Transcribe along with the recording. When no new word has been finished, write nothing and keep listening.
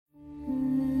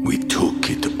We took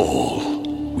it all.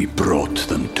 We brought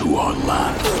them to our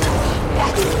land.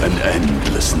 An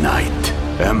endless night,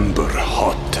 ember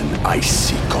hot and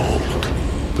icy cold.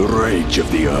 The rage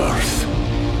of the earth.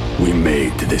 We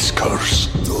made this curse.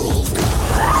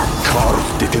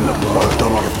 Carved it in the blood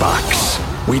on our backs.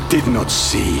 We did not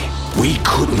see. We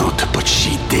could not, but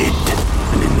she did.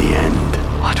 And in the end...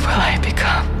 What will I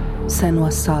become?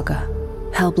 Senua's Saga.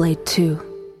 Hellblade 2.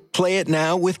 Play it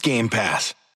now with Game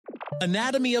Pass.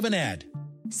 Anatomy of an ad.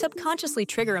 Subconsciously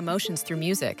trigger emotions through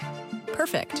music.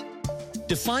 Perfect.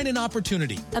 Define an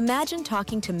opportunity. Imagine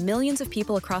talking to millions of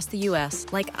people across the U.S.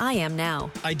 like I am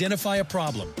now. Identify a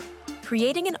problem.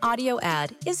 Creating an audio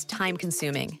ad is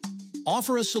time-consuming.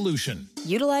 Offer a solution.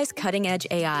 Utilize cutting-edge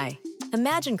AI.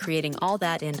 Imagine creating all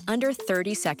that in under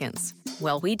 30 seconds.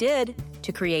 Well, we did,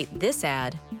 to create this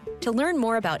ad. To learn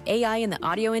more about AI in the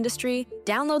audio industry,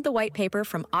 download the white paper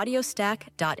from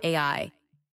audiostack.ai.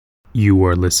 You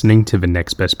are listening to the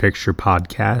Next Best Picture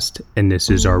podcast, and this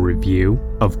is our review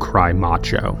of Cry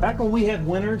Macho. Back when we had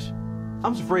winners, I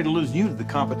was afraid of losing you to the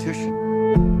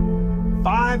competition.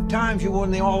 5 times you won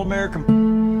the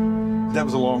All-American. That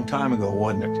was a long time ago,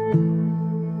 wasn't it?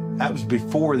 That was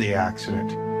before the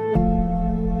accident.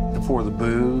 Before the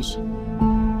booze.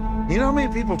 You know how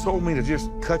many people told me to just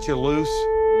cut you loose?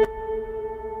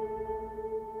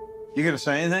 You gonna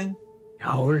say anything?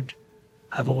 Howard,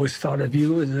 I've always thought of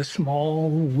you as a small,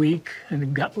 weak,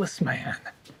 and gutless man.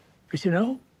 But you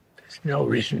know, there's no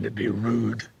reason to be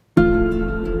rude.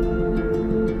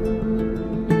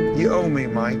 You owe me,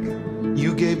 Mike.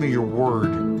 You gave me your word.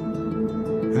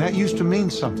 And that used to mean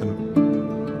something.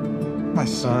 My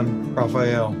son,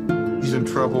 Rafael, he's in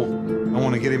trouble. I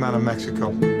want to get him out of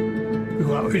Mexico. You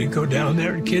want me to go down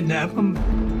there and kidnap him?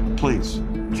 Please,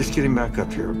 just get him back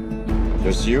up here.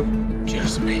 Just you?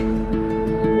 Just me.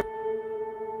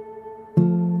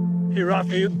 Hey,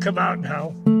 Rafa, you can come out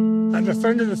now. I'm a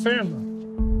friend of the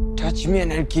family. Touch me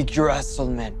and I'll kick your ass,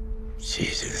 old man.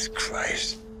 Jesus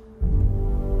Christ.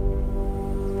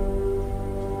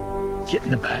 Get in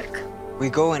the back. We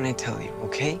go and I tell you,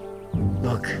 okay?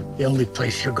 Look, the only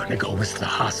place you're gonna go is the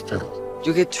hospital.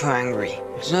 You get too angry.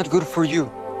 It's not good for you.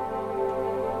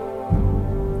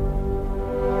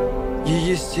 You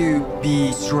used to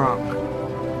be strong.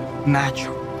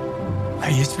 Macho. I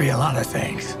used to be a lot of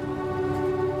things.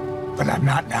 But I'm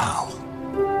not now.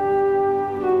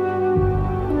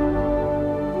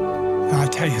 And I'll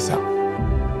tell you something.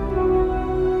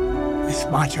 This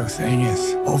macho thing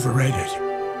is overrated.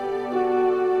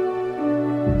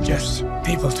 Just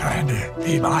people trying to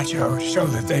be macho, show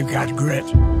that they've got grit.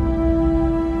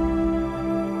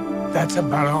 That's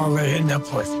about all they end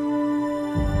up with.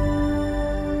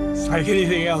 It's like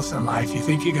anything else in life. You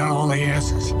think you got all the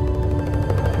answers.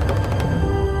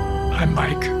 I'm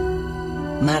Mike.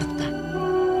 Marta.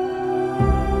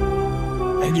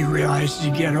 And you realize as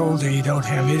you get older, you don't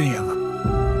have any of them.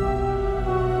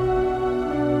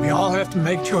 We all have to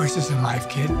make choices in life,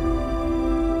 kid.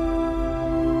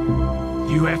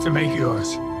 You have to make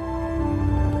yours.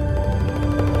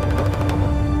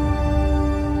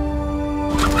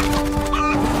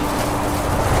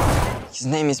 His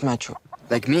name is Macho.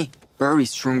 Like me. Very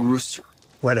strong rooster.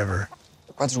 Whatever.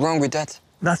 What's wrong with that?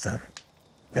 Nothing.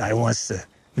 Guy wants to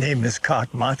name his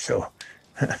cock Macho.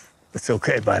 It's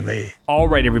okay by me. All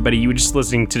right, everybody, you were just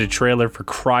listening to the trailer for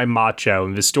Cry Macho,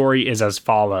 and the story is as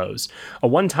follows. A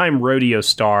one-time rodeo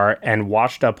star and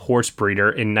washed-up horse breeder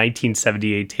in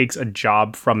 1978 takes a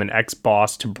job from an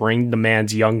ex-boss to bring the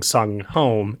man's young son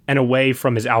home and away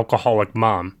from his alcoholic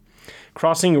mom.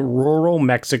 Crossing rural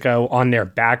Mexico on their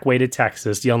back way to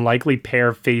Texas, the unlikely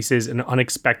pair faces an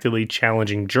unexpectedly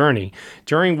challenging journey,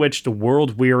 during which the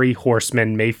world-weary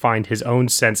horseman may find his own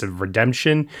sense of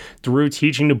redemption through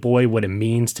teaching the boy what it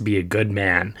means to be a good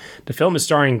man. The film is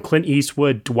starring Clint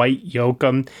Eastwood, Dwight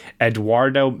Yoakam,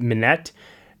 Eduardo Minette,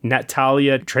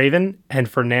 Natalia Traven, and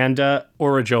Fernanda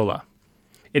Orajola.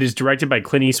 It is directed by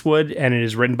Clint Eastwood, and it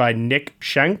is written by Nick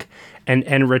Schenk and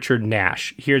N. Richard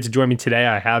Nash. Here to join me today,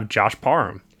 I have Josh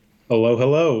Parham. Hello,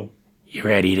 hello. You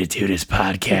ready to do this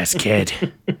podcast,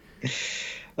 kid?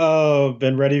 Oh,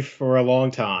 been ready for a long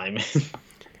time.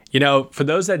 You know, for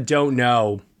those that don't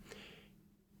know,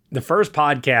 the first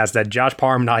podcast that Josh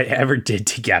Parham and I ever did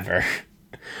together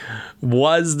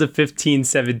was the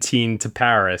 1517 to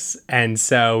Paris. And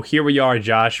so here we are,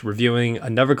 Josh, reviewing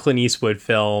another Clint Eastwood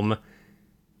film,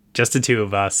 just the two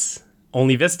of us.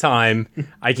 Only this time,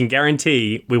 I can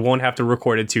guarantee we won't have to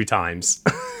record it 2 times.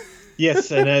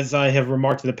 Yes, and as I have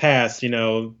remarked in the past,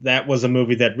 that was a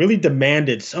movie that really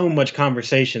demanded so much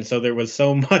conversation. So there was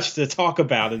so much to talk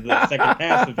about in the second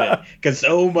half of it, because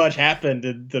so much happened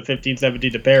in the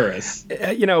 1517 to Paris.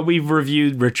 We've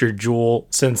reviewed Richard Jewell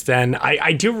since then.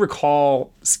 I do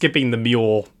recall skipping the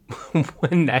mule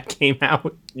when that came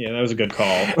out. Yeah, that was a good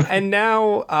call. And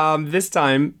now, this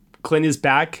time, Clint is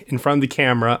back in front of the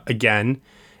camera again.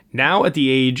 Now at the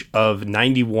age of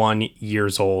 91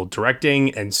 years old,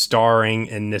 directing and starring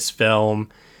in this film.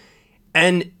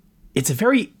 And it's a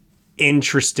very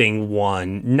interesting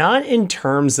one, not in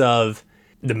terms of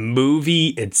the movie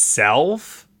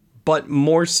itself, but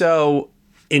more so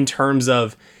in terms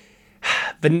of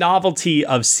the novelty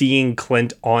of seeing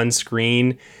Clint on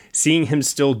screen, seeing him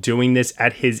still doing this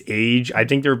at his age. I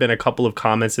think there have been a couple of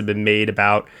comments that have been made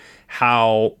about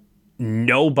how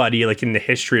nobody, like in the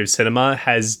history of cinema,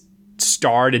 has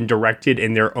starred and directed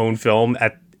in their own film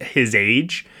at his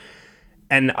age.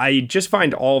 And I just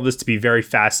find all of this to be very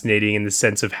fascinating in the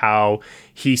sense of how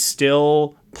he's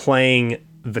still playing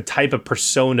the type of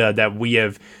persona that we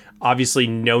have obviously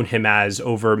known him as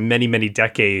over many, many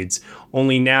decades.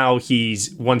 Only now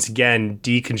he's once again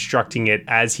deconstructing it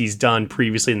as he's done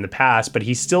previously in the past, but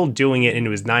he's still doing it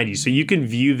into his 90s. So you can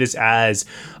view this as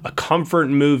a comfort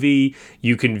movie.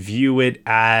 You can view it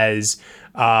as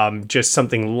just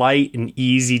something light and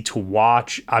easy to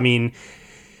watch. I mean,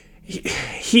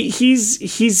 he's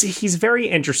very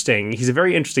interesting. He's a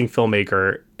very interesting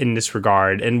filmmaker in this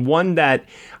regard, and one that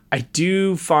I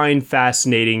do find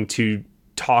fascinating to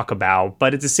talk about.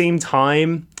 But at the same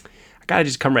time, I gotta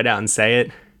just come right out and say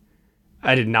it.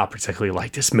 I did not particularly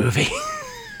like this movie.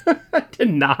 I did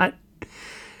not.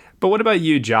 But what about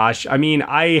you, Josh? I mean,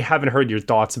 I haven't heard your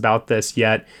thoughts about this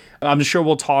yet. I'm sure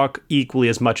we'll talk equally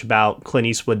as much about Clint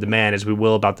Eastwood, the man, as we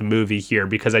will about the movie here,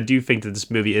 because I do think that this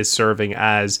movie is serving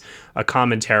as a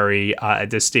commentary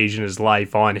at this stage in his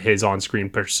life on his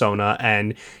on-screen persona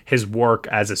and his work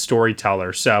as a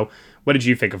storyteller. So what did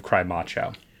you think of Cry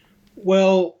Macho?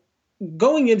 Well,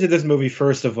 going into this movie,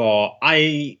 first of all,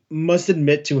 I must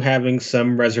admit to having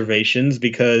some reservations,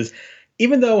 because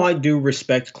even though I do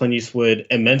respect Clint Eastwood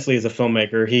immensely as a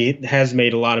filmmaker, he has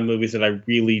made a lot of movies that I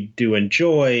really do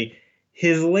enjoy.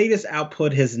 His latest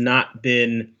output has not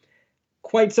been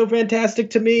quite so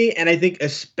fantastic to me, and I think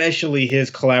especially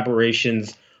his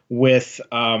collaborations with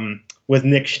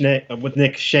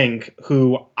Nick Schenk,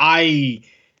 who I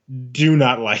do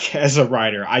not like as a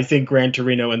writer. I think Gran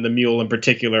Torino and The Mule in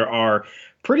particular are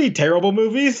pretty terrible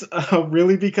movies,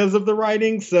 really because of the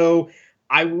writing. So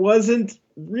I wasn't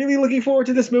really looking forward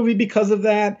to this movie because of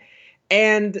that.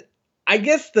 And I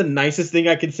guess the nicest thing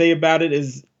I could say about it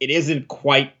is it isn't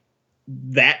quite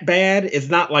that bad. It's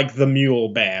not like The Mule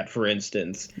bad, for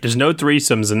instance. There's no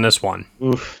threesomes in this one.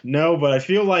 Oof, no, but I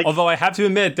feel like... Although I have to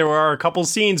admit, there were a couple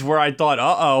scenes where I thought,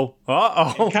 uh-oh.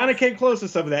 It kind of came close to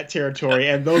some of that territory,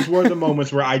 and those were the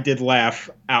moments where I did laugh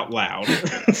out loud.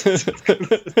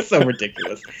 So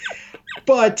ridiculous.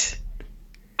 But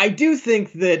I do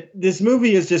think that this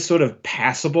movie is just sort of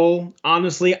passable,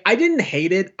 honestly. I didn't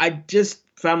hate it. I just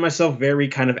found myself very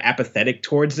kind of apathetic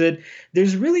towards it.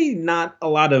 There's really not a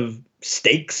lot of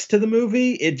stakes to the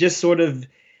movie. It just sort of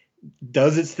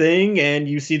does its thing, and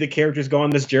you see the characters go on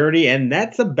this journey, and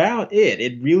that's about it.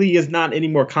 It really is not any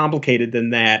more complicated than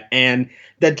that, and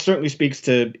that certainly speaks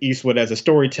to Eastwood as a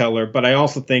storyteller, but I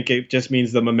also think it just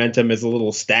means the momentum is a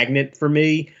little stagnant for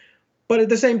me. But at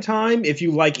the same time, if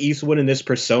you like Eastwood in this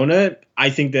persona,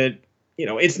 I think that,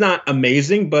 it's not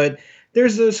amazing, but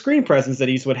there's a screen presence that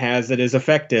Eastwood has that is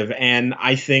effective, and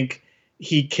I think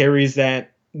he carries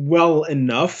that well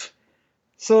enough.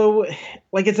 So,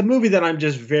 it's a movie that I'm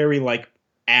just very,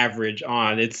 average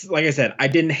on. It's, like I said, I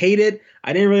didn't hate it.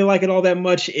 I didn't really like it all that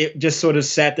much. It just sort of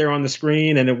sat there on the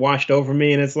screen, and it washed over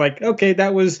me, and it's like, okay,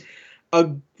 that was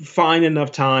a fine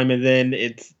enough time, and then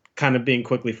it's kind of being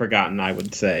quickly forgotten, I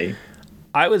would say.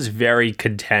 I was very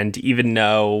content, even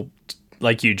though,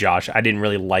 like you, Josh, I didn't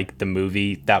really like the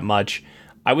movie that much.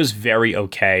 I was very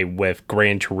okay with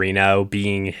Gran Torino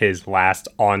being his last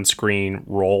on-screen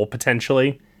role,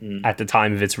 potentially, at the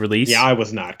time of its release. Yeah, I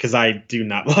was not, because I do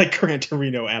not like Gran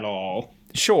Torino at all.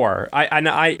 Sure.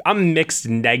 I'm mixed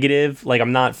negative.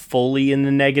 I'm not fully in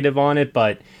the negative on it,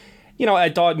 but, I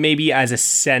thought maybe as a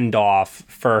send-off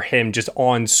for him just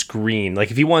on screen.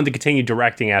 If he wanted to continue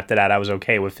directing after that, I was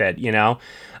okay with it,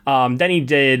 Then he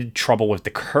did Trouble with the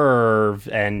Curve,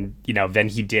 and, then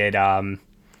he did,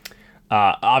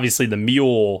 obviously, The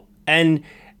Mule. And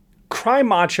Cry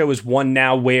Macho is one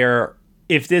now where,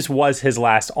 if this was his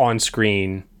last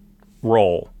on-screen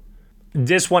role,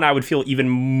 this one I would feel even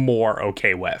more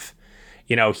okay with.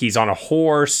 He's on a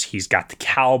horse, he's got the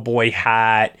cowboy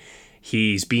hat,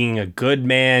 he's being a good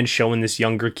man, showing this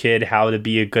younger kid how to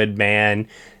be a good man.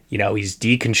 He's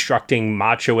deconstructing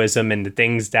machoism and the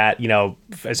things that,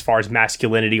 as far as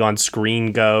masculinity on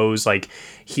screen goes, like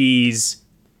he's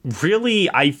really,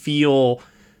 I feel,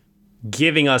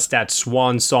 giving us that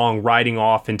swan song riding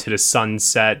off into the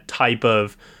sunset type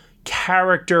of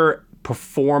character,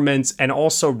 performance, and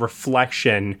also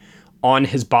reflection on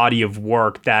his body of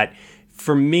work that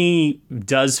for me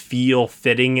does feel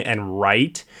fitting and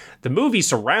right. The movie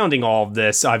surrounding all of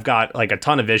this, I've got like a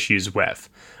ton of issues with.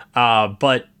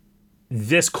 But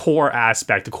this core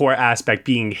aspect, the core aspect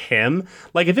being him,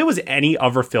 like if it was any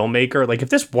other filmmaker, like if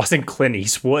this wasn't Clint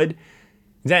Eastwood,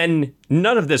 then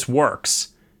none of this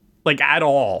works, like at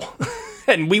all.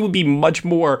 And we would be much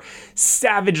more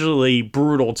savagely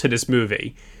brutal to this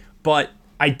movie. But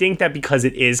I think that because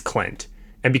it is Clint,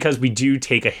 and because we do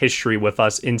take a history with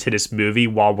us into this movie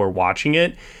while we're watching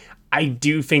it, I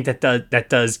do think that that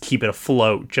does keep it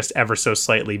afloat just ever so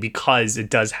slightly, because it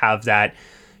does have that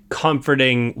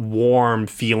comforting, warm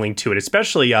feeling to it.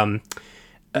 Especially the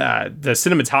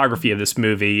cinematography of this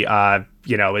movie,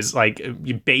 is like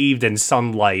bathed in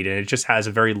sunlight, and it just has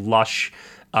a very lush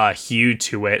hue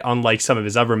to it, unlike some of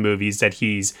his other movies that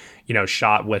he's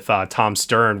shot with Tom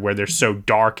Stern, where they're so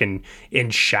dark and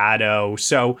in shadow.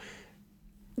 So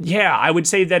yeah, I would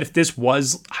say that if this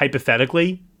was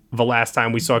hypothetically the last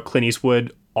time we saw Clint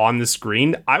Eastwood on the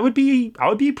screen, I would be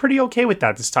pretty okay with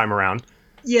that this time around.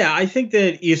 Yeah, I think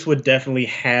that Eastwood definitely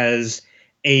has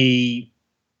a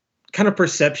kind of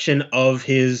perception of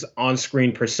his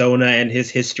on-screen persona and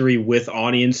his history with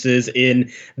audiences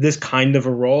in this kind of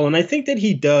a role. And I think that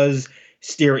he does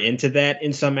steer into that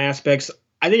in some aspects.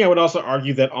 I think I would also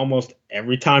argue that almost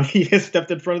every time he has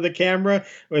stepped in front of the camera,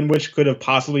 in which could have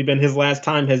possibly been his last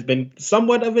time, has been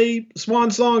somewhat of a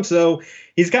swan song. So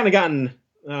he's kind of gotten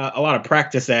a lot of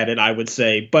practice at it, I would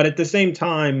say. But at the same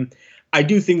time, I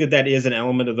do think that is an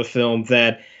element of the film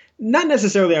that not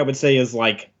necessarily I would say is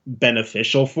like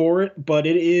beneficial for it, but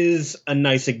it is a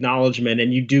nice acknowledgement,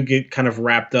 and you do get kind of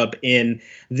wrapped up in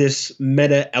this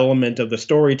meta element of the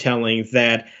storytelling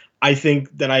that I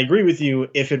think that I agree with you.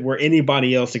 If it were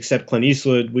anybody else except Clint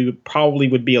Eastwood, we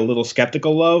would be a little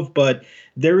skeptical of, but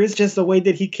there is just a way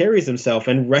that he carries himself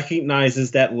and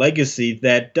recognizes that legacy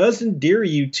that does endear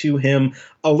you to him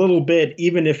a little bit,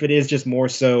 even if it is just more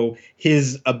so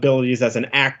his abilities as an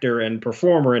actor and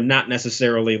performer and not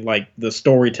necessarily like the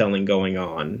storytelling going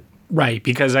on. Right,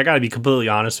 because I got to be completely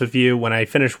honest with you. When I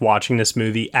finished watching this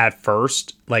movie at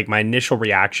first, like my initial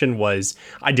reaction was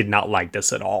I did not like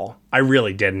this at all. I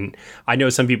really didn't. I know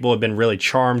some people have been really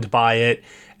charmed by it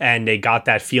and they got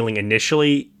that feeling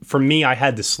initially. For me, I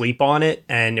had to sleep on it,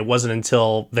 and it wasn't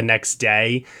until the next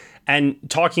day. And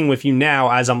talking with you now,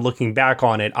 as I'm looking back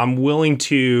on it, I'm willing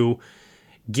to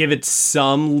give it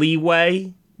some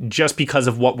leeway just because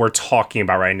of what we're talking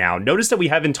about right now. Notice that we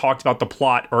haven't talked about the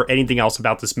plot or anything else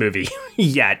about this movie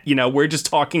yet. We're just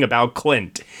talking about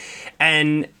Clint.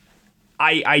 And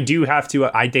I do have to,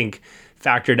 I think,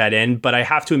 factor that in. But I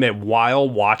have to admit, while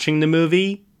watching the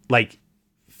movie, like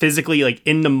physically, like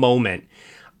in the moment,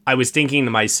 I was thinking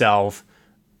to myself,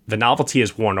 the novelty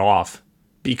is worn off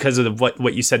because of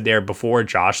what you said there before,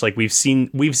 Josh. Like we've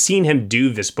seen him do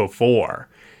this before.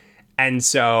 And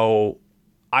so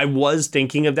I was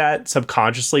thinking of that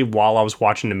subconsciously while I was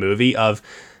watching the movie of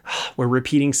we're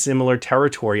repeating similar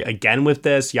territory again with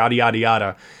this, yada, yada,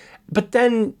 yada. But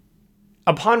then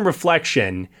upon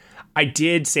reflection, I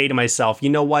did say to myself, you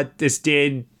know what? This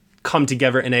did come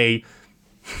together in a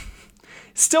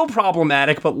still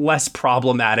problematic, but less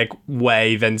problematic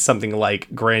way than something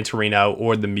like Gran Torino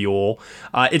or The Mule.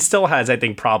 It still has, I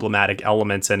think, problematic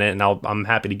elements in it, and I'm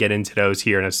happy to get into those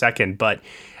here in a second. But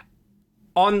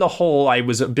on the whole, I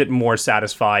was a bit more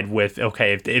satisfied with,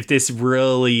 okay, if this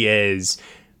really is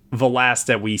the last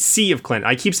that we see of Clint.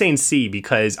 I keep saying see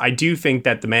because I do think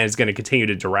that the man is going to continue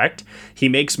to direct. He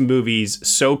makes movies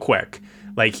so quick.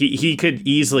 Like he could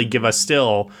easily give us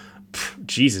still,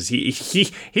 Jesus,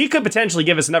 he could potentially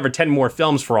give us another 10 more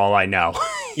films for all I know.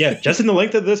 Yeah, just in the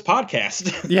length of this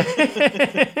podcast.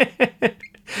 Yeah.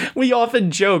 We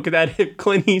often joke that if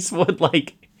Clint Eastwood,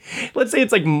 like, let's say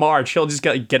it's like March, he'll just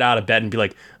get out of bed and be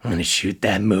like, I'm going to shoot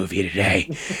that movie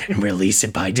today and release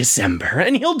it by December.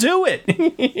 And he'll do it,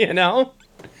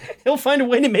 He'll find a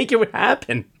way to make it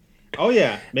happen. Oh,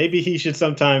 yeah. Maybe he should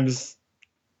sometimes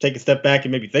take a step back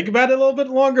and maybe think about it a little bit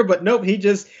longer. But nope, he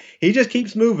just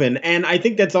keeps moving. And I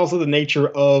think that's also the nature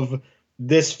of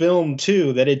this film,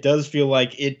 too, that it does feel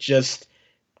like it just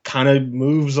kind of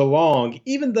moves along,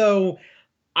 even though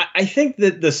I think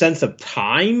that the sense of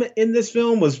time in this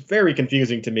film was very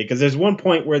confusing to me because there's one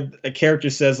point where a character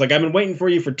says, like, I've been waiting for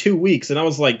you for 2 weeks. And I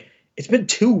was like, it's been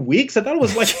 2 weeks? I thought it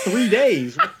was like 3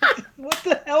 days. What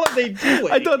the hell are they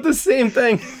doing? I thought the same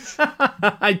thing.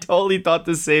 I totally thought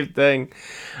the same thing.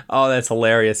 Oh, that's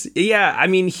hilarious. Yeah, I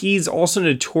mean, he's also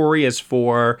notorious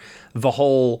for the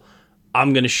whole,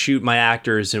 I'm going to shoot my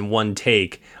actors in one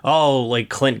take. Oh, like,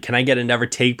 Clint, can I get another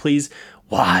take, please?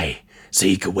 Why? So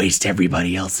you could waste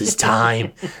everybody else's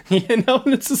time. You know,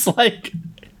 and it's just like,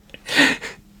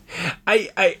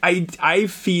 I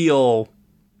feel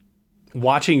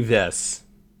watching this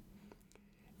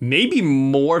maybe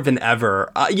more than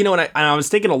ever. You know, and I was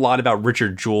thinking a lot about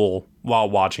Richard Jewell while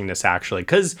watching this, actually,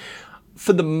 because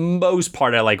for the most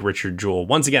part, I like Richard Jewell.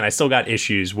 Once again, I still got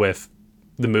issues with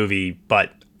the movie,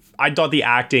 but I thought the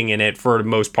acting in it, for the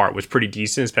most part, was pretty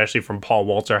decent, especially from Paul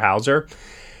Walter Hauser.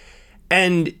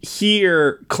 And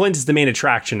here, Clint is the main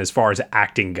attraction as far as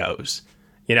acting goes.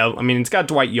 You know, I mean, it's got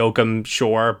Dwight Yoakam,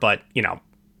 sure, but, you know,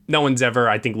 no one's ever,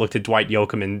 I think, looked at Dwight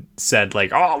Yoakam and said,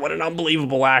 like, oh, what an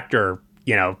unbelievable actor,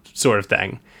 you know, sort of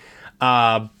thing.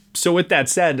 So with that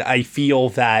said, I feel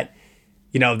that,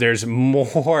 you know, there's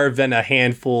more than a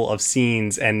handful of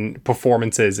scenes and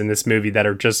performances in this movie that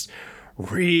are just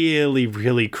really,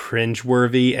 really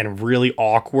cringeworthy and really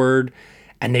awkward,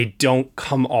 and they don't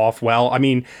come off well. I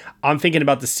mean, I'm thinking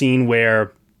about the scene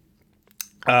where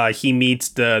he meets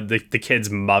the kid's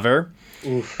mother.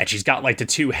 Oof. And she's got like the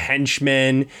two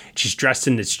henchmen. She's dressed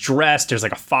in this dress. There's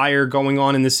like a fire going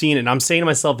on in the scene. And I'm saying to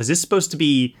myself, is this supposed to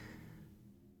be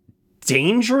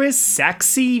dangerous,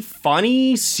 sexy,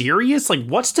 funny, serious? Like,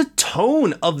 what's the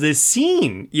tone of this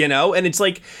scene? You know? And it's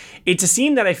like, it's a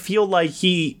scene that I feel like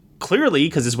he clearly,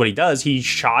 because this is what he does, he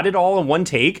shot it all in one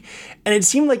take. And it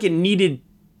seemed like it needed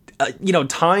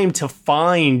time to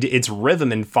find its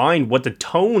rhythm and find what the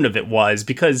tone of it was,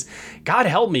 because God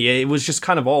help me, it was just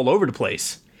kind of all over the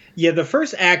place. Yeah, the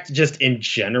first act just in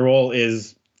general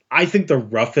is, I think, the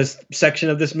roughest section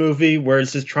of this movie, where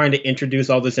it's just trying to introduce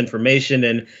all this information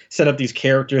and set up these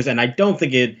characters. And I don't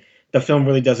think the film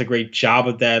really does a great job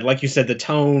of that. Like you said, the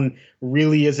tone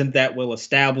really isn't that well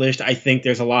established. I think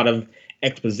there's a lot of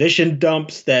exposition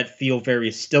dumps that feel very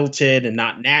stilted and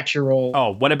not natural.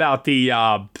 Oh, what about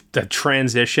the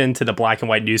transition to the black and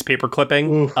white newspaper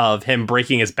clipping of him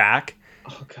breaking his back?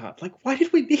 Oh God! Like, why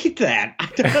did we need that? I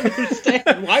don't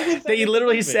understand. Why was that? They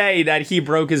literally say that he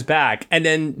broke his back, and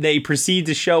then they proceed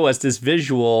to show us this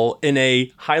visual in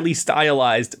a highly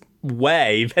stylized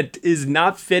way that is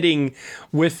not fitting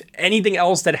with anything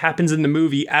else that happens in the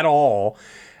movie at all.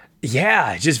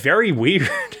 Yeah, just very weird.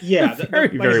 Yeah,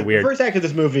 very weird. The first act of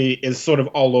this movie is sort of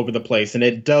all over the place, and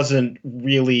it doesn't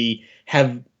really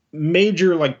have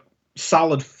major, like,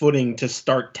 solid footing to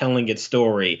start telling its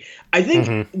story. I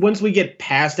think once we get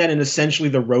past that and essentially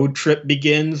the road trip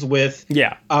begins with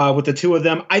the two of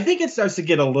them, I think it starts to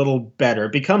get a little better.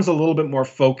 It becomes a little bit more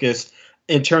focused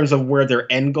in terms of where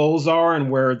their end goals are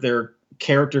and where their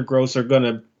character growths are going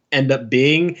to end up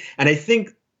being. And I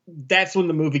think that's when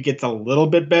the movie gets a little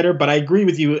bit better. But I agree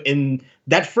with you, in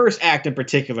that first act in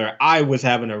particular, I was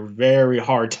having a very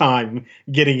hard time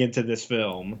getting into this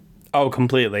film. Oh,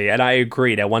 completely. And I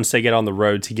agree that once they get on the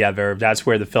road together, that's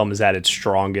where the film is at its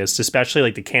strongest, especially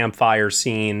like the campfire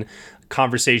scene,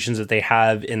 conversations that they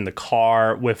have in the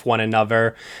car with one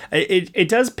another. It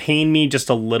does pain me just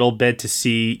a little bit to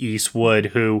see Eastwood,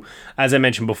 who, as I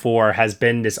mentioned before, has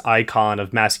been this icon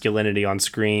of masculinity on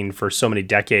screen for so many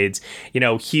decades. You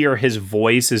know, here his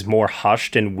voice is more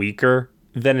hushed and weaker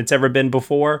than it's ever been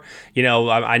before. You know,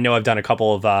 I know I've done a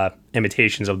couple of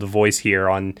imitations of the voice here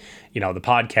on, you know, the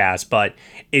podcast, but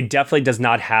it definitely does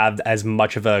not have as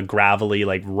much of a gravelly,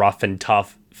 like, rough and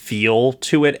tough feel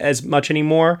to it as much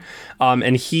anymore.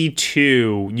 And he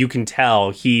too, you can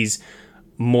tell he's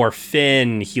more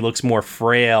thin, he looks more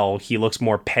frail, he looks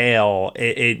more pale.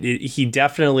 He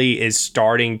definitely is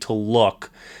starting to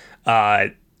look,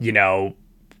 you know,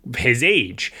 his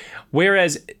age.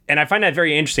 Whereas, and I find that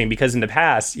very interesting because in the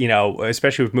past, you know,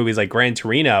 especially with movies like Gran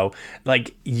Torino,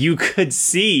 like, you could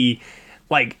see,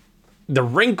 like, the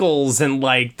wrinkles and,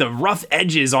 like, the rough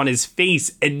edges on his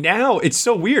face. And now it's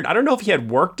so weird. I don't know if he had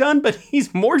work done, but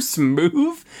he's more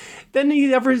smooth than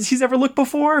he's ever looked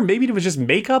before. Maybe it was just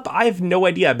makeup. I have no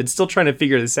idea. I've been still trying to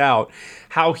figure this out,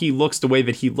 how he looks the way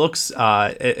that he looks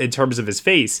in terms of his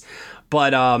face.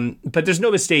 But there's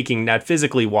no mistaking that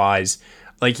physically wise,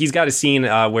 like, he's got a scene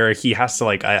where he has to,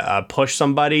 like, push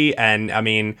somebody. And, I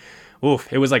mean,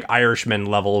 it was like Irishman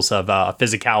levels of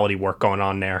physicality work going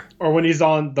on there. Or when he's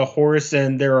on the horse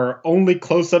and there are only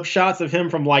close-up shots of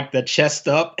him from, like, the chest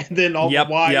up. And then all the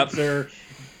wides are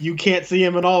you can't see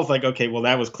him at all. It's like, okay, well,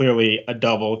 that was clearly a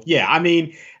double. Yeah, I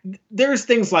mean, there's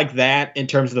things like that in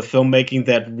terms of the filmmaking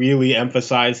that really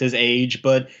emphasize his age.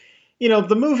 But,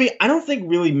 the movie, I don't think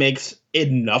really makes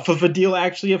enough of a deal,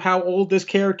 actually, of how old this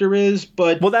character is.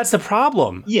 But well, that's the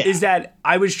problem. Yeah. Is that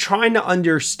I was trying to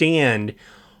understand,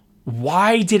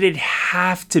 why did it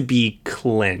have to be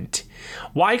Clint?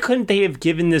 Why couldn't they have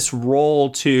given this role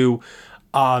to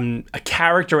a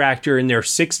character actor in their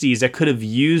 60s that could have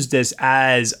used this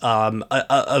as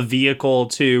a vehicle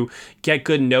to get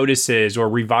good notices or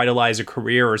revitalize a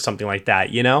career or something like that,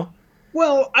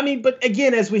 Well, I mean, but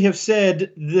again, as we have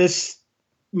said, this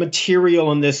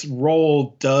material and this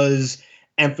role does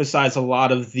emphasize a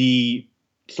lot of the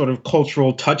sort of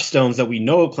cultural touchstones that we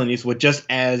know of Clint Eastwood just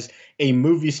as a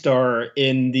movie star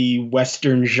in the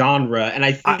Western genre. And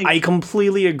I think I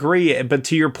completely agree. But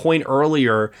to your point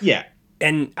earlier, yeah.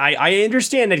 And I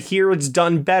understand that here it's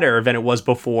done better than it was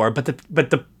before, but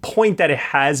the point that it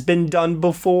has been done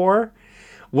before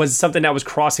was something that was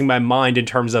crossing my mind in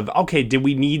terms of, okay, did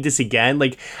we need this again?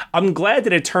 Like, I'm glad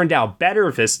that it turned out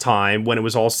better this time when it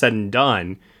was all said and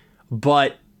done,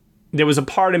 but there was a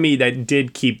part of me that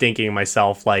did keep thinking to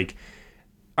myself, like,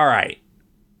 all right,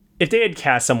 if they had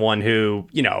cast someone who,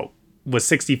 was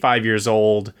 65 years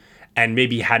old and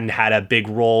maybe hadn't had a big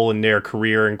role in their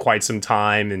career in quite some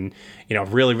time and,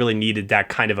 really, really needed that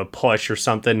kind of a push or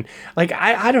something. Like,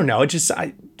 I don't know. It just,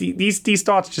 these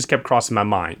thoughts just kept crossing my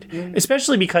mind,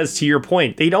 especially because, to your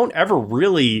point, they don't ever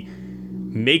really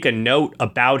make a note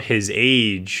about his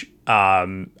age. I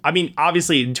mean,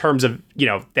 obviously in terms of,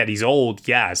 that he's old,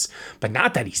 yes, but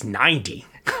not that he's 90.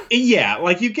 Yeah,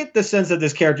 like you get the sense that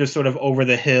this character is sort of over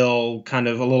the hill, kind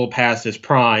of a little past his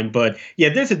prime. But yeah,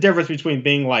 there's a difference between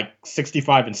being like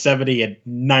 65 and 70 and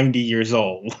 90 years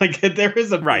old. Like there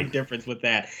is a big difference with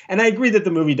that. And I agree that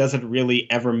the movie doesn't really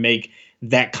ever make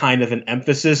that kind of an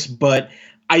emphasis. But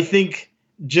I think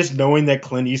just knowing that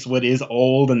Clint Eastwood is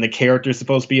old and the character is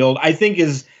supposed to be old, I think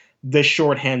is the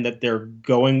shorthand that they're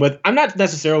going with. I'm not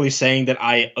necessarily saying that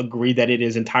I agree that it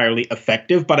is entirely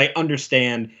effective, but I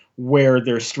understand where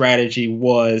their strategy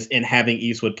was in having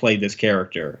Eastwood play this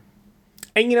character.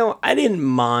 And, I didn't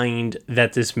mind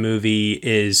that this movie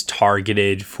is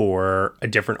targeted for a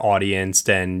different audience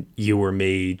than you or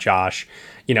me, Josh.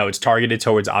 It's targeted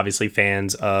towards, obviously,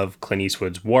 fans of Clint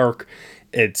Eastwood's work.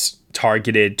 It's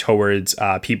targeted towards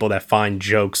people that find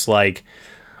jokes like,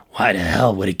 why the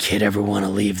hell would a kid ever want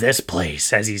to leave this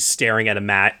place, as he's staring at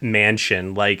a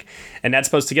mansion, like, and that's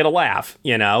supposed to get a laugh,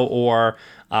 or,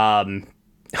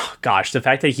 oh gosh, the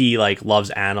fact that he like loves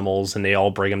animals and they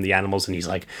all bring him the animals and he's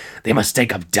like, they must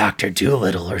think I'm Dr.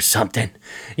 Doolittle or something.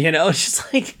 It's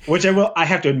just like, which I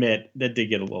have to admit, that did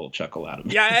get a little chuckle out of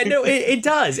me. Yeah, I know it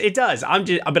does. It does.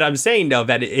 But I'm saying though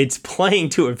that it's playing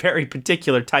to a very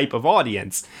particular type of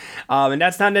audience. And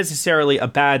that's not necessarily a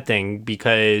bad thing,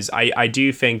 because I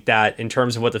do think that in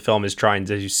terms of what the film is trying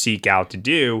to seek out to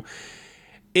do,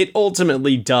 it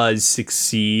ultimately does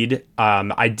succeed.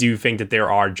 I do think that there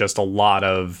are just a lot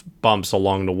of bumps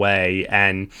along the way.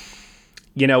 And,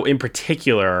 in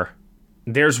particular,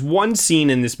 there's one scene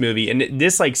in this movie, and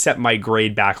this like set my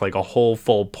grade back like a whole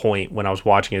full point when I was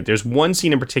watching it. There's one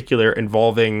scene in particular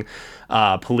involving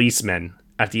policemen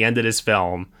at the end of this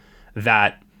film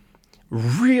that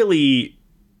really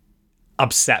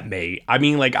upset me. I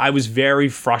mean, like, I was very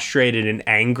frustrated and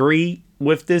angry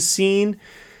with this scene.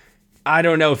 I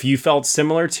don't know if you felt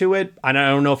similar to it. I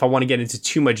don't know if I want to get into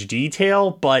too much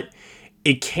detail, but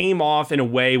it came off in a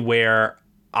way where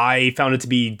I found it to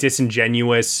be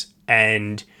disingenuous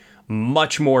and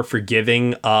much more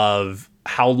forgiving of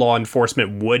how law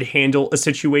enforcement would handle a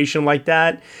situation like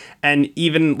that. And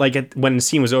even like when the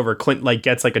scene was over, Clint like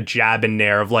gets like a jab in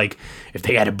there of like, if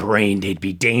they had a brain, they'd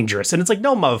be dangerous. And it's like,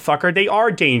 no, motherfucker, they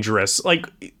are dangerous. Like,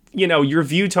 your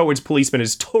view towards policemen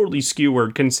is totally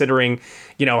skewed considering,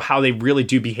 how they really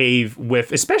do behave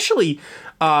with, especially,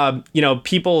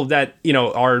 people that,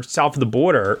 are south of the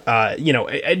border.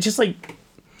 It just like,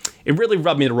 it really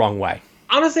rubbed me the wrong way.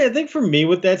 Honestly, I think for me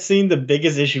with that scene, the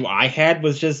biggest issue I had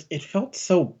was just, it felt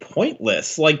so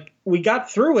pointless. Like, we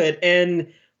got through it, and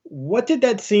what did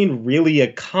that scene really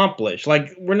accomplish?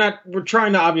 Like, we're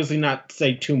trying to obviously not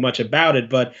say too much about it,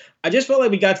 but I just felt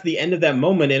like we got to the end of that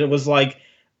moment, and it was like,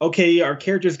 okay, our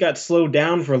characters got slowed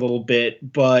down for a little bit,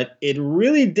 but it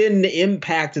really didn't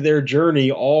impact their journey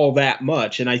all that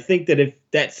much. And I think that if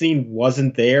that scene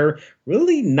wasn't there,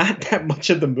 really not that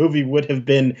much of the movie would have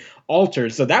been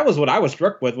altered. So that was what I was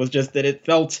struck with, was just that it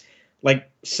felt like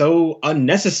so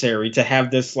unnecessary to have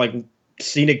this like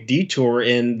scenic detour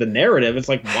in the narrative. It's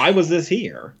like, why was this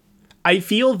here? I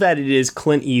feel that it is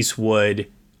Clint Eastwood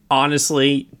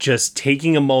honestly just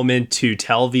taking a moment to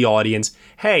tell the audience,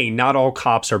 hey, not all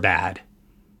cops are bad.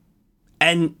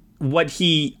 And what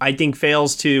he, I think,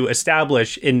 fails to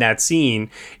establish in that scene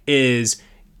is,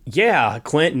 yeah,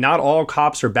 Clint, not all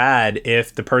cops are bad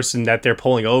if the person that they're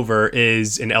pulling over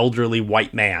is an elderly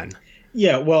white man.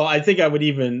 Yeah, well, I think I would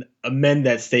even amend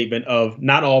that statement of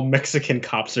not all Mexican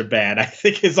cops are bad. I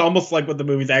think it's almost like what the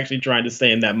movie's actually trying to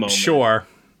say in that moment. Sure.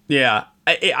 Yeah.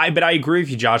 But I agree with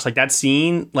you, Josh. Like, that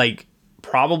scene, like,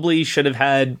 probably should have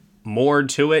had more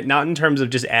to it, not in terms of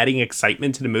just adding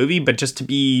excitement to the movie, but just to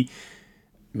be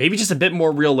maybe just a bit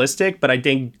more realistic. But I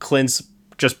think Clint's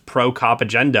just pro-cop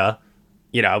agenda,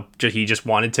 you know, he just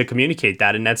wanted to communicate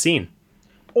that in that scene.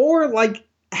 Or, like,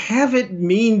 have it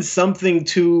mean something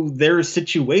to their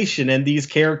situation and these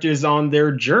characters on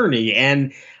their journey.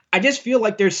 And I just feel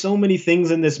like there's so many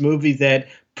things in this movie that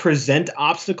present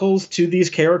obstacles to these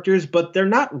characters, but they're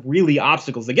not really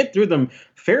obstacles. They get through them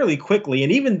fairly quickly.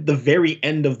 And even the very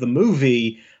end of the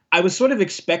movie, I was sort of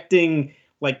expecting,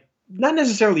 like, not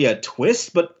necessarily a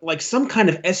twist, but like some kind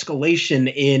of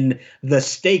escalation in the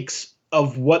stakes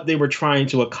of what they were trying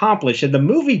to accomplish. And the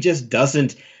movie just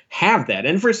doesn't have that.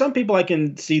 And for some people, I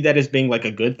can see that as being like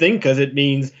a good thing because it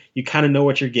means you kind of know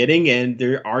what you're getting and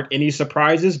there aren't any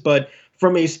surprises. But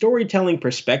from a storytelling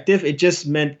perspective, it just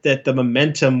meant that the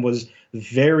momentum was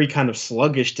very kind of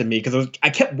sluggish to me because I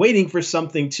kept waiting for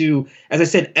something to, as I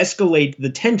said, escalate the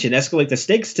tension, escalate the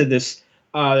stakes to this,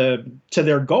 to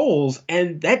their goals.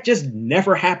 And that just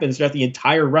never happens throughout the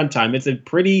entire runtime. It's a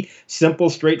pretty simple,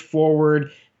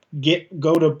 straightforward,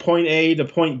 go to point A to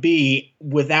point B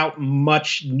without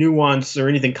much nuance or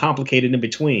anything complicated in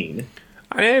between.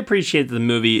 I appreciate that the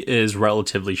movie is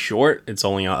relatively short. It's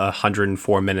only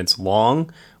 104 minutes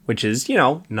long, which is, you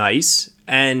know, nice.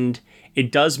 And it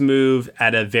does move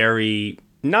at a very,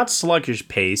 not sluggish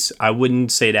pace. I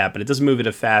wouldn't say that, but it doesn't move at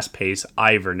a fast pace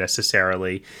either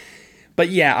necessarily. But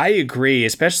yeah, I agree,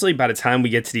 especially by the time we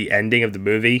get to the ending of the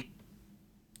movie.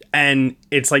 And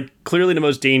it's like clearly the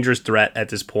most dangerous threat at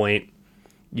this point.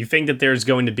 You think that there's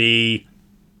going to be,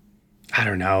 I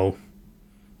don't know,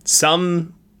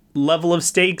 some level of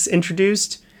stakes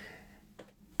introduced.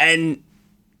 And,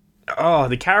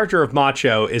 the character of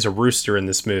Macho is a rooster in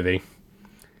this movie.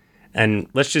 And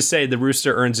let's just say the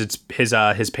rooster earns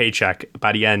his paycheck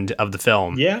by the end of the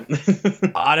film. Yeah.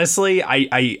 Honestly,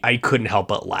 I couldn't help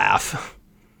but laugh.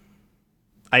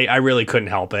 I really couldn't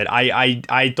help it.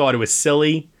 I thought it was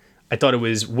silly. I thought it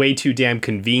was way too damn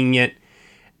convenient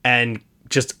and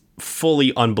just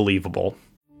fully unbelievable.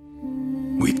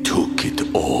 We took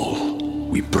it all.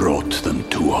 We brought them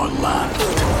to our land.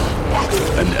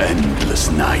 An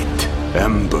endless night,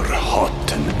 ember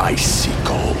hot and icy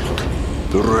cold.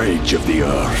 The rage of the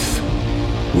earth.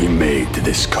 We made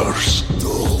this curse.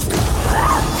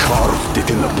 Carved it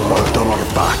in the blood on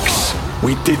our backs.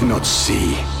 We did not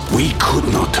see. We could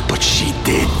not, but she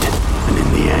did. And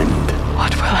in the end...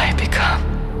 What will I become?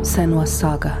 Senua's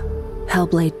Saga.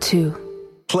 Hellblade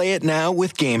 2. Play it now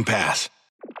with Game Pass.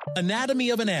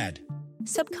 Anatomy of an ad.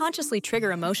 Subconsciously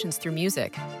trigger emotions through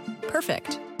music.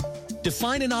 Perfect.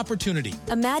 Define an opportunity.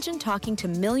 Imagine talking to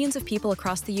millions of people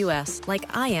across the U.S.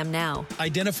 like I am now.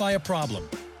 Identify a problem.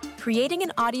 Creating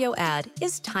an audio ad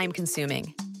is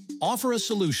time-consuming. Offer a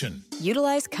solution.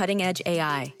 Utilize cutting-edge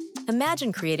AI.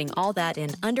 Imagine creating all that in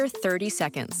under 30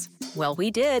 seconds. Well, we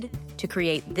did to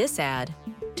create this ad.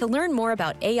 To learn more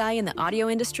about AI in the audio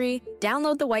industry,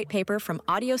 download the white paper from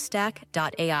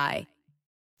audiostack.ai.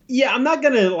 Yeah, I'm not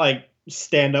going to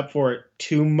stand up for it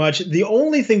too much. The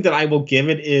only thing that I will give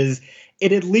it is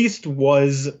it at least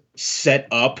was set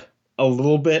up a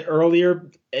little bit earlier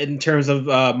in terms of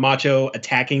Macho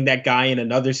attacking that guy in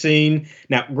another scene.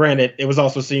 Now, granted, it was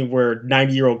also a scene where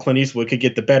 90-year-old Clint Eastwood could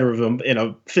get the better of him in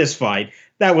a fist fight.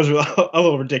 That was a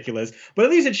little ridiculous. But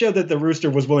at least it showed that the rooster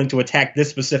was willing to attack this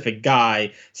specific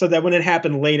guy so that when it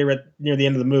happened later near the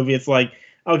end of the movie, it's like,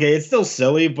 okay, it's still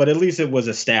silly, but at least it was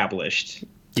established.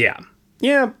 Yeah.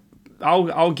 Yeah,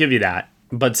 I'll give you that.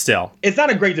 But still, it's not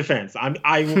a great defense.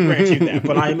 I will grant you that,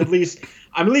 but I'm at least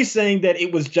saying that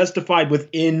it was justified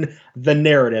within the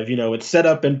narrative. You know, it's set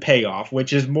up and payoff,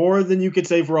 which is more than you could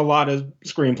say for a lot of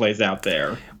screenplays out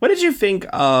there. What did you think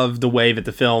of the way that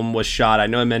the film was shot? I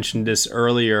know I mentioned this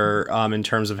earlier in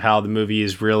terms of how the movie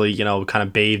is really, you know, kind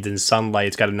of bathed in sunlight.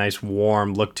 It's got a nice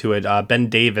warm look to it. Ben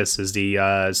Davis is the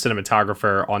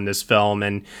cinematographer on this film,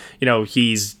 and you know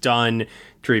he's done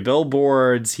 3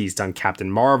 Billboards, he's done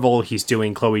Captain Marvel, he's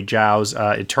doing Chloe Zhao's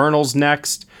Eternals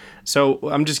next. So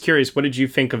I'm just curious, what did you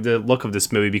think of the look of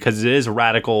this movie? Because it is a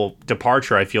radical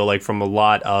departure, I feel like, from a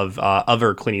lot of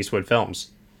other Clint Eastwood films.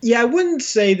 Yeah, I wouldn't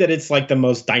say that it's like the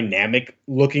most dynamic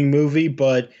looking movie,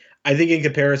 but I think in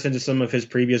comparison to some of his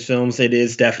previous films, it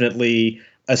is definitely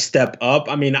a step up.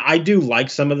 I mean, I do like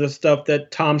some of the stuff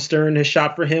that Tom Stern has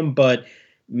shot for him, but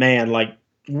man, like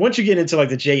once you get into like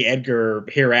the J. Edgar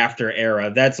Hereafter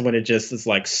era, that's when it just is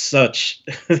like such,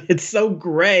 it's so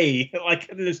gray. Like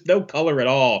there's no color at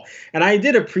all. And I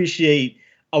did appreciate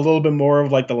a little bit more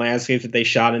of like the landscapes that they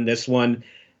shot in this one.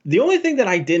 The only thing that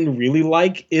I didn't really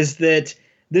like is that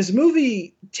this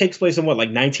movie takes place in what,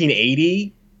 like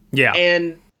 1980? Yeah.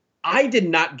 And I did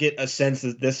not get a sense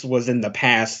that this was in the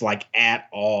past, like at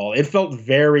all. It felt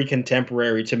very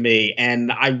contemporary to me.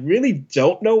 And I really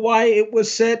don't know why it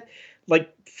was set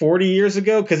like 40 years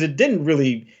ago, because it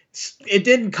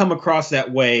didn't come across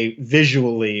that way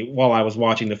visually while I was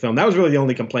watching the film. That was really the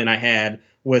only complaint I had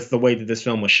with the way that this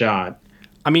film was shot.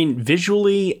 I mean,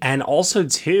 visually, and also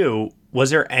too, was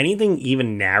there anything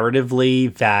even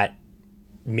narratively that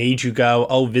made you go,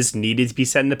 oh, this needed to be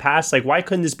set in the past? Like, why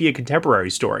couldn't this be a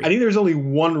contemporary story? I think there's only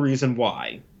one reason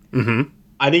why. Mm-hmm.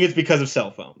 I think it's because of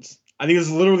cell phones. I think it's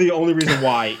literally the only reason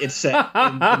why it's set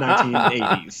in the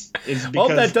 1980s. Is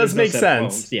because that does make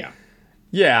sense. Phones. Yeah.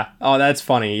 Yeah. Oh, that's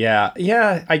funny. Yeah.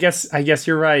 Yeah. I guess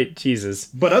you're right. Jesus.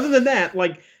 But other than that,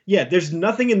 like, yeah, there's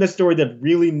nothing in this story that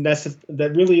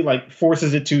really like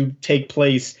forces it to take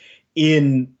place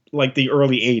in like the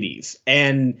early 80s.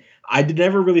 And I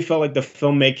never really felt like the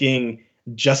filmmaking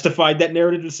justified that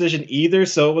narrative decision either.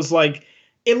 So it was like,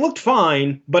 it looked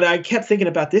fine, but I kept thinking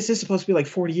about this is supposed to be like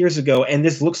 40 years ago, and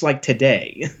this looks like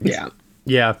today. Yeah.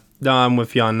 Yeah. No, I'm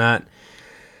with you on that.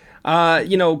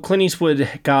 Clint Eastwood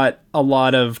got a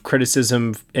lot of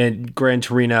criticism in Gran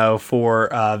Torino for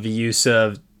the use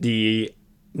of the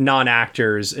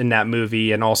non-actors in that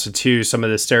movie, and also too some of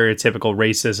the stereotypical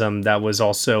racism that was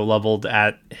also leveled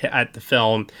at the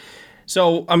film.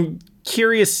 So I'm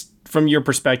curious from your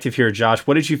perspective here, Josh,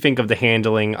 what did you think of the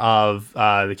handling of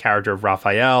the character of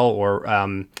Raphael, or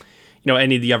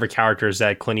any of the other characters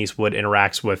that Clint Eastwood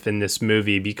interacts with in this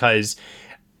movie? Because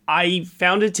I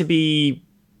found it to be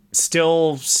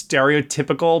still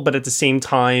stereotypical, but at the same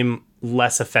time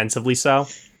less offensively so.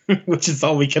 Which is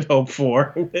all we can hope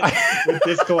for with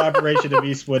this collaboration of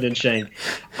Eastwood and Shank.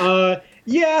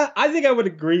 Yeah, I think I would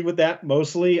agree with that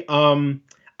mostly.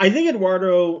 I think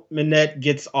Eduardo Minette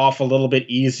gets off a little bit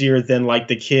easier than like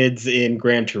the kids in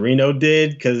Gran Torino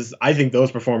did, because I think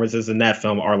those performances in that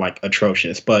film are like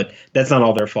atrocious, but that's not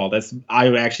all their fault. I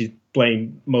would actually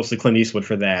blame mostly Clint Eastwood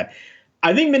for that.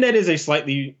 I think Minette is a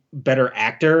slightly better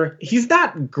actor. He's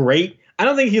not great. I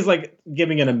don't think he's like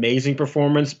giving an amazing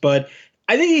performance, but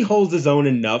I think he holds his own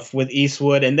enough with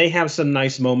Eastwood, and they have some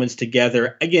nice moments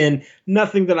together. Again,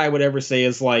 nothing that I would ever say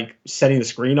is like setting the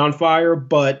screen on fire,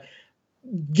 but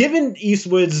given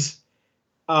Eastwood's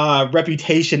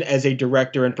reputation as a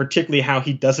director, and particularly how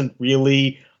he doesn't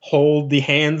really hold the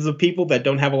hands of people that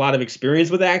don't have a lot of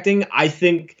experience with acting, I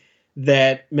think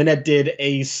that Minette did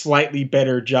a slightly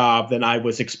better job than I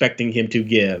was expecting him to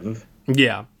give.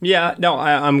 Yeah. Yeah. No,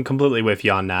 I'm completely with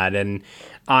you on that. And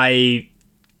I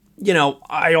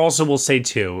also will say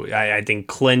too, I think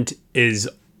Clint is,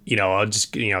 I'll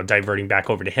just, diverting back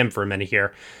over to him for a minute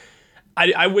here.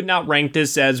 I would not rank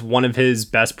this as one of his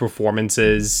best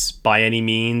performances by any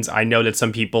means. I know that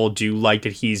some people do like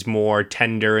that he's more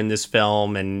tender in this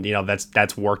film, and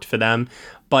that's worked for them.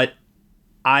 But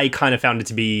I kind of found it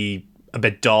to be a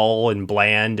bit dull and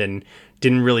bland and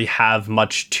didn't really have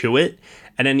much to it.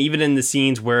 And then even in the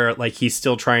scenes where like he's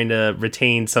still trying to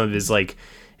retain some of his like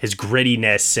his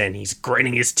grittiness, and he's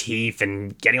gritting his teeth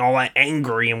and getting all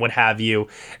angry and what have you,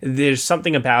 there's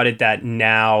something about it that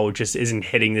now just isn't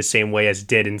hitting the same way as it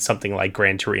did in something like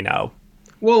Gran Torino.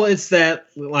 Well, it's that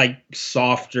like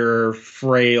softer,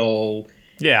 frail,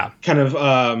 kind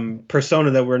of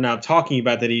persona that we're now talking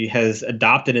about that he has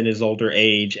adopted in his older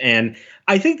age. And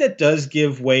I think that does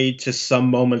give way to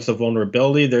some moments of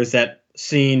vulnerability. There's that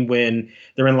scene when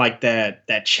they're in like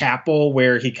that chapel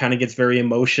where he kind of gets very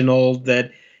emotional, that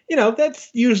that's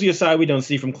usually a side we don't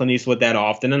see from Clint Eastwood that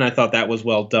often, and I thought that was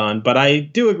well done. But I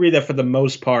do agree that for the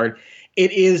most part,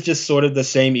 it is just sort of the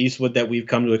same Eastwood that we've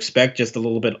come to expect, just a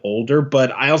little bit older.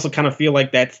 But I also kind of feel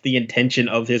like that's the intention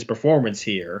of his performance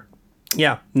here.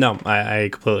 Yeah, no, I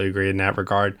completely agree in that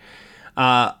regard.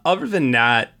 Other than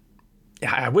that,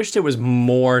 I wish there was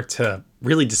more to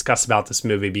really discuss about this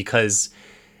movie, because,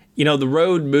 the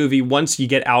road movie, once you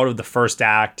get out of the first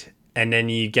act and then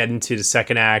you get into the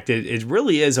second act, it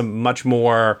really is a much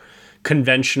more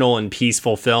conventional and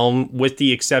peaceful film, with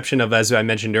the exception of, as I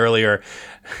mentioned earlier,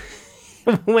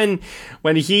 when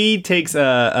he takes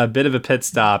a bit of a pit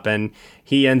stop and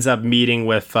he ends up meeting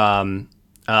with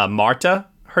Marta,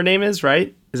 her name is,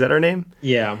 right? Is that her name?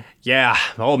 Yeah. Yeah.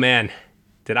 Oh, man.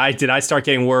 Did I start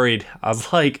getting worried? I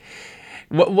was like,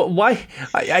 why?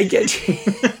 I get you.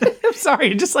 I'm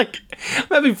sorry. Just like, I'm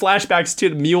having flashbacks to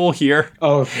the mule here.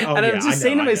 And I'm just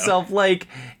saying to myself, like,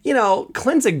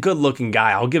 Clint's a good looking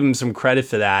guy. I'll give him some credit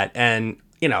for that. And,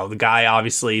 the guy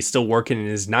obviously still working in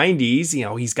his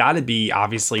 90s. He's got to be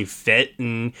obviously fit,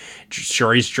 and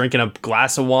sure, he's drinking a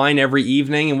glass of wine every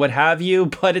evening and what have you.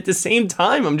 But at the same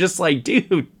time, I'm just like, dude,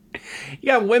 you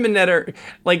got women that are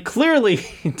like clearly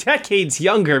decades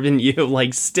younger than you,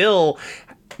 like still,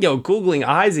 googling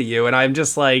eyes at you. And I'm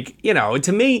just like,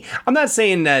 to me, I'm not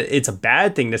saying that it's a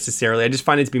bad thing necessarily. I just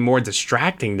find it to be more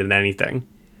distracting than anything.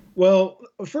 Well,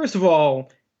 first of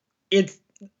all, it's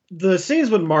the scenes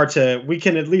with Marta, we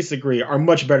can at least agree, are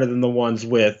much better than the ones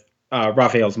with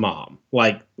Raphael's mom.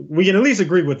 Like, we can at least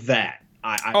agree with that.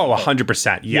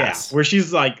 100%. Yes. Yeah, where she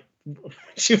was like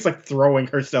throwing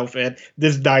herself at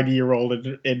this 90-year-old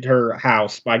in her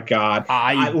house. My God.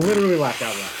 I literally laughed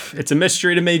out loud. It's a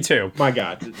mystery to me, too. My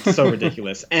God. It's so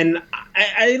ridiculous. And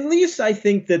at least I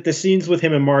think that the scenes with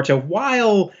him and Marta,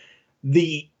 while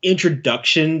the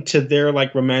introduction to their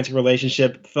like romantic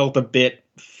relationship felt a bit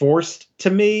forced to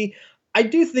me, I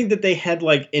do think that they had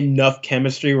like enough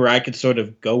chemistry where I could sort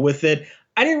of go with it.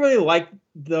 I didn't really like,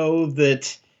 though,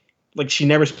 that like she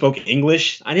never spoke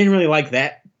English. I didn't really like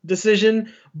that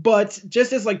decision, but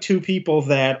just as like two people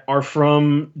that are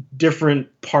from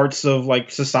different parts of like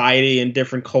society and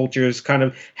different cultures kind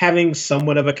of having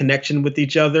somewhat of a connection with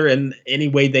each other in any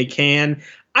way they can,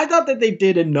 I thought that they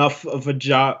did enough of a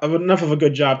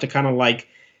good job to kind of like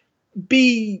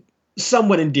be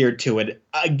somewhat endeared to it.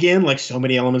 Again, like so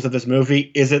many elements of this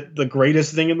movie, is it the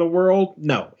greatest thing in the world?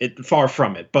 No, far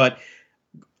from it, but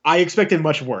I expected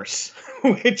much worse.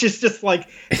 Which is just like,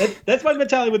 that's my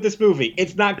mentality with this movie.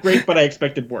 It's not great, but I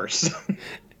expected worse.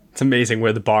 It's amazing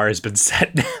where the bar has been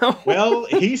set now. Well,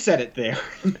 he said it there.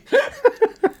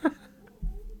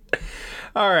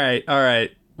 All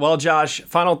right. Well, Josh,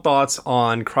 final thoughts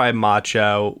on Cry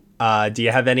Macho. Do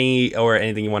you have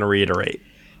anything you want to reiterate?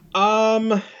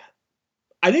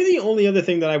 I think the only other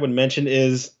thing that I would mention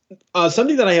is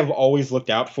something that I have always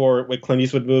looked out for with Clint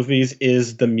Eastwood movies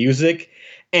is the music.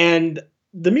 And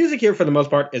the music here, for the most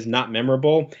part, is not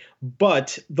memorable.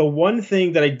 But the one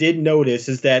thing that I did notice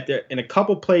is that there, in a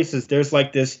couple places, there's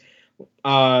like these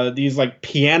like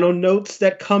piano notes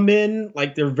that come in,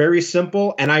 like they're very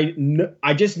simple. And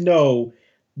I just know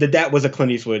that was a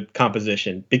Clint Eastwood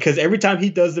composition, because every time he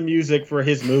does the music for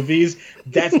his movies,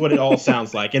 that's what it all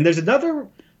sounds like. And there's another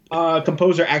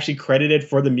composer actually credited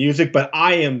for the music, but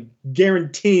I am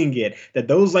guaranteeing it that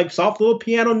those like soft little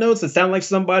piano notes that sound like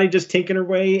somebody just tinkering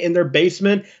away in their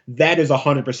basement, that is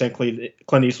 100%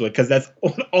 Clint Eastwood, because that's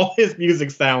what all his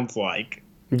music sounds like.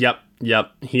 Yep.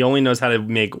 He only knows how to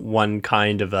make one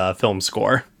kind of a film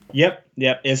score. Yep.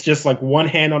 It's just like one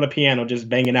hand on a piano just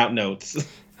banging out notes.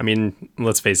 I mean,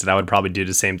 let's face it, I would probably do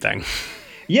the same thing.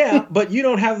 Yeah, but you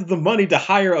don't have the money to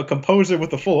hire a composer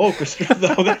with a full orchestra,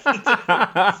 though. That's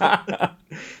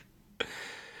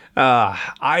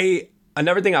the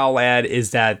Another thing I'll add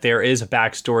is that there is a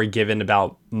backstory given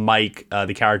about Mike,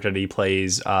 the character that he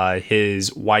plays,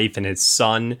 his wife and his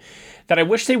son, that I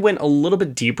wish they went a little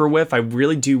bit deeper with. I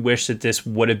really do wish that this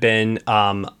would have been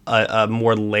a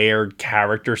more layered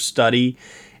character study.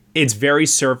 It's very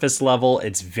surface level.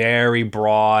 It's very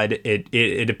broad.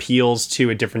 It appeals to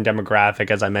a different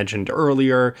demographic, as I mentioned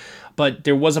earlier. But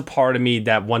there was a part of me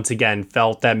that, once again,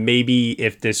 felt that maybe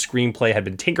if this screenplay had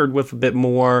been tinkered with a bit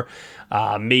more,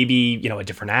 maybe, a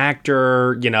different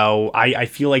actor, I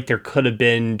feel like there could have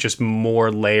been just more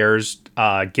layers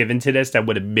given to this that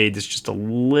would have made this just a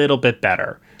little bit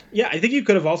better. Yeah, I think you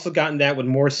could have also gotten that with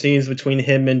more scenes between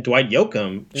him and Dwight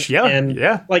Yoakam. Yeah,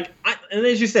 and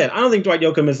as you said, I don't think Dwight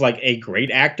Yoakam is like a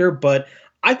great actor, but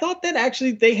I thought that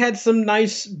actually they had some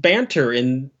nice banter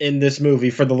in this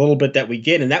movie for the little bit that we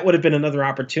get, and that would have been another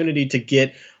opportunity to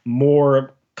get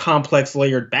more complex,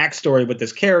 layered backstory with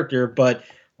this character. But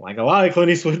like a lot of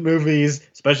Clint Eastwood movies,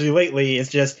 especially lately, it's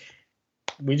just,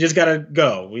 we just gotta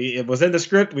go. It was in the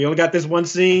script. We only got this one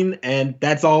scene, and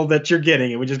that's all that you're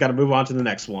getting. And we just gotta move on to the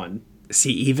next one.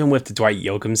 See, even with the Dwight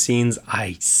Yoakam scenes,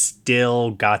 I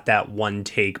still got that one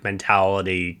take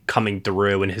mentality coming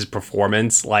through in his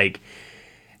performance. Like,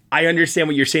 I understand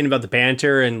what you're saying about the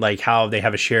banter and like how they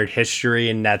have a shared history,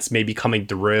 and that's maybe coming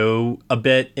through a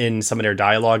bit in some of their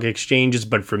dialogue exchanges.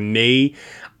 But for me,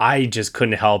 I just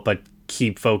couldn't help but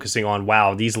keep focusing on,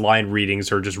 wow, these line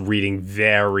readings are just reading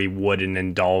very wooden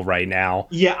and dull right now.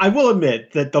 Yeah, I will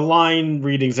admit that the line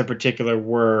readings in particular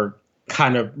were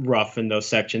kind of rough in those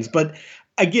sections. But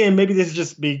again, maybe this is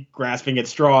just me grasping at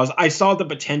straws. I saw the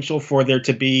potential for there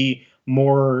to be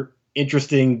more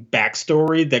interesting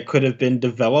backstory that could have been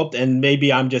developed, and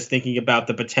maybe I'm just thinking about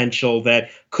the potential that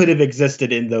could have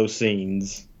existed in those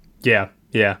scenes. Yeah.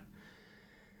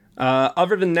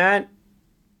 Other than that,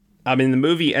 I mean, the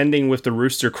movie ending with the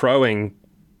rooster crowing,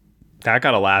 that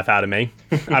got a laugh out of me.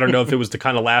 I don't know if it was the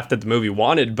kind of laugh that the movie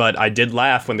wanted, but I did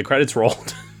laugh when the credits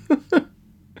rolled.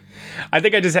 I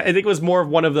think it was more of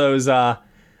one of those,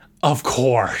 of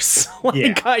course,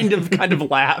 kind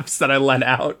of laughs that I let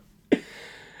out.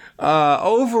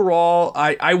 Overall,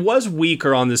 I was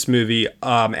weaker on this movie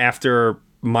after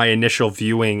my initial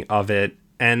viewing of it.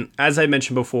 And as I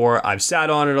mentioned before, I've sat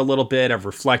on it a little bit. I've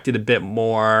reflected a bit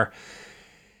more.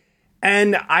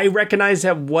 And I recognize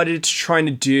that what it's trying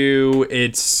to do,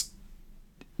 it's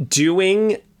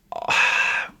doing,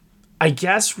 I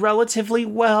guess, relatively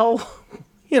well.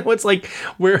 It's like,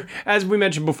 as we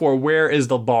mentioned before, where is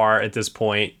the bar at this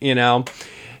point,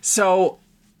 So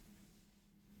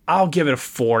I'll give it a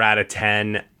 4 out of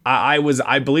 10. I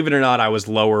believe it or not, I was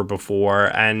lower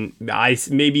before, and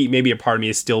maybe a part of me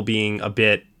is still being a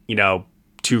bit,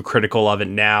 too critical of it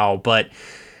now, but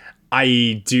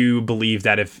I do believe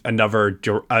that if another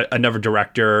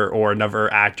director or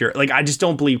another actor, I just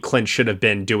don't believe Clint should have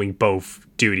been doing both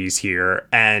duties here.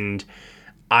 And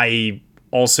I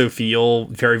also feel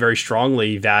very, very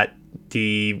strongly that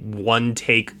the one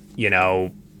take,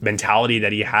 mentality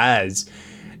that he has,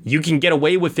 you can get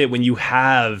away with it when you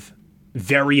have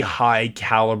very high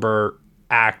caliber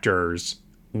actors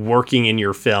working in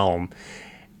your film.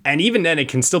 And even then it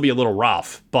can still be a little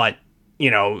rough, but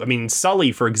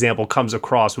Sully, for example, comes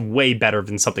across way better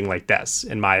than something like this,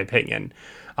 in my opinion.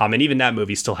 And even that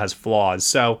movie still has flaws.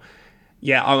 So,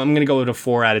 yeah, I'm going to go with a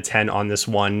 4 out of 10 on this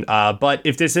one. But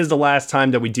if this is the last time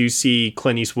that we do see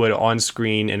Clint Eastwood on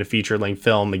screen in a feature-length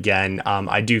film again,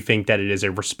 I do think that it is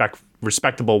a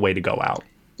respectable way to go out.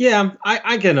 Yeah,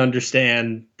 I can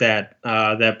understand that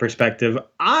perspective.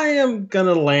 I am going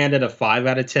to land at a 5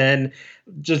 out of 10.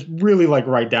 Just really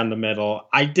right down the middle.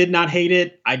 I did not hate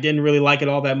it. I didn't really like it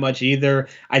all that much either.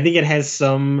 I think it has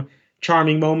some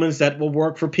charming moments that will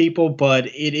work for people, but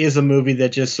it is a movie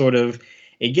that just sort of,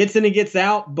 it gets in and gets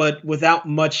out, but without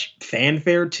much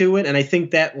fanfare to it. And I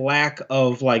think that lack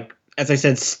of, as I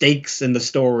said, stakes in the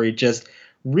story just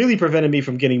really prevented me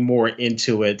from getting more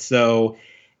into it. So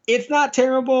it's not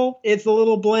terrible. It's a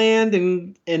little bland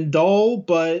and dull,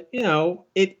 but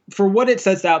it, for what it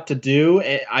sets out to do,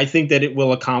 I think that it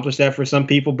will accomplish that for some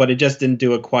people, but it just didn't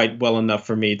do it quite well enough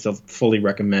for me to fully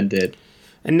recommend it.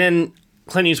 And then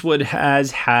Clint Eastwood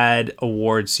has had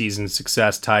award season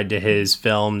success tied to his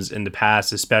films in the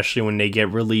past, especially when they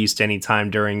get released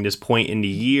anytime during this point in the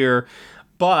year.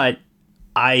 But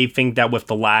I think that with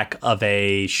the lack of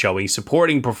a showing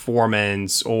supporting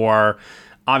performance, or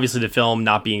obviously the film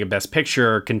not being a Best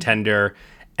Picture contender,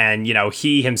 and,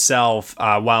 he himself,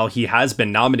 while he has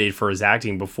been nominated for his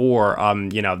acting before,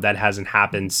 that hasn't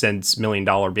happened since $1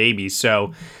 Million Baby.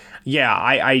 So, yeah,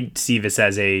 I see this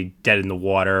as a dead in the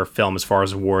water film as far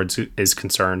as awards is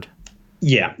concerned.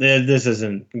 Yeah, this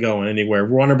isn't going anywhere.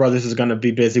 Warner Brothers is going to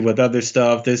be busy with other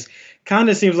stuff. This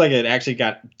kind of seems like it actually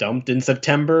got dumped in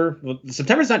September. Well,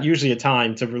 September's not usually a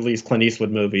time to release Clint Eastwood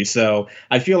movies, so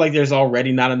I feel like there's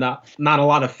already not a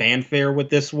lot of fanfare with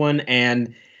this one.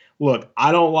 And look,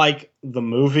 I don't like the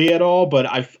movie at all, but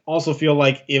I also feel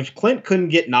like if Clint couldn't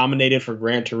get nominated for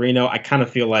Gran Torino, I kind of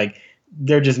feel like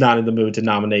they're just not in the mood to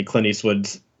nominate Clint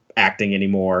Eastwood's acting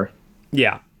anymore.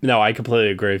 Yeah. No, I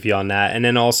completely agree with you on that. And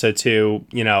then also, too,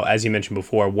 as you mentioned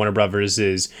before, Warner Brothers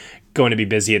is going to be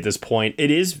busy at this point.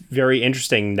 It is very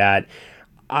interesting that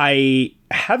I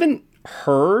haven't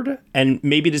heard, and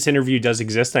maybe this interview does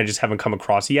exist and I just haven't come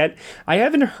across it yet. I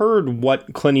haven't heard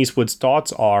what Clint Eastwood's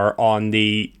thoughts are on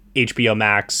the HBO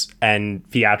Max and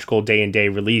theatrical day-and-day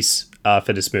release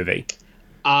for this movie.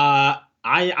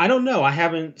 I don't know. I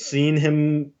haven't seen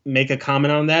him make a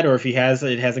comment on that, or if he has,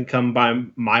 it hasn't come by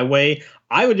my way.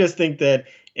 I would just think that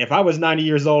if I was 90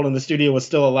 years old and the studio was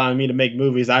still allowing me to make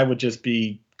movies, I would just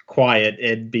be quiet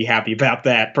and be happy about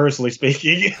that, personally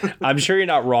speaking. I'm sure you're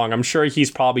not wrong. I'm sure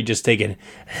he's probably just thinking,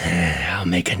 I'll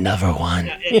make another one.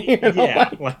 Yeah.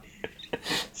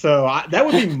 So that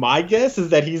would be my guess,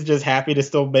 is that he's just happy to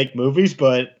still make movies,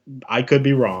 but I could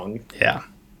be wrong. Yeah,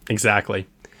 exactly.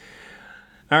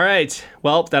 All right.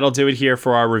 Well, that'll do it here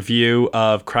for our review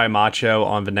of Cry Macho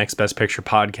on the Next Best Picture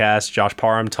podcast. Josh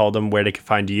Parham told them where they can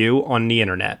find you on the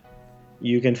internet.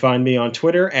 You can find me on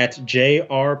Twitter at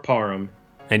JRParham.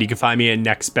 And you can find me at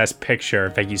Next Best Picture.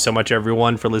 Thank you so much,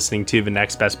 everyone, for listening to the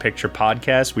Next Best Picture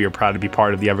podcast. We are proud to be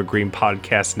part of the Evergreen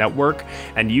Podcast Network,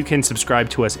 and you can subscribe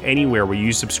to us anywhere where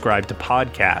you subscribe to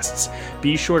podcasts.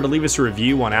 Be sure to leave us a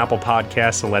review on Apple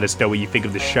Podcasts and let us know what you think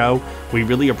of the show. We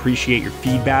really appreciate your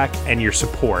feedback and your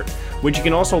support, which you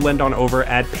can also lend on over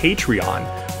at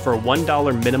Patreon. For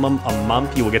 $1 minimum a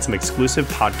month, you will get some exclusive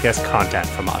podcast content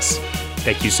from us.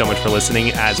 Thank you so much for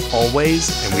listening, as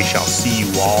always, and we shall see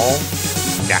you all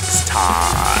next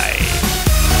time.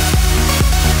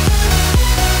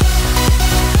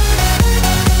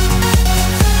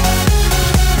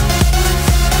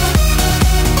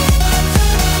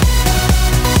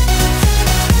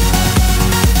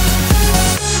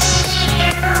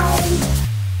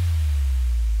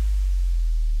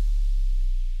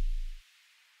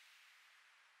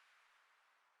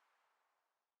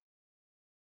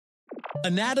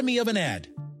 Anatomy of an ad.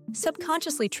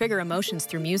 Subconsciously trigger emotions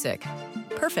through music.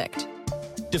 Perfect.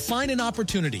 Define an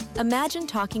opportunity. Imagine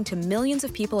talking to millions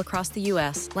of people across the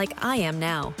U.S. like I am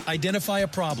now. Identify a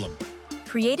problem.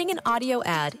 Creating an audio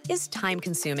ad is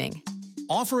time-consuming.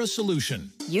 Offer a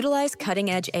solution. Utilize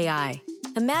cutting-edge AI.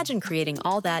 Imagine creating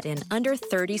all that in under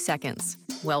 30 seconds.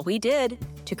 Well, we did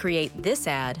to create this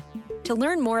ad. To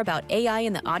learn more about AI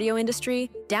in the audio industry,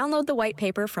 download the white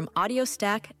paper from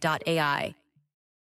audiostack.ai.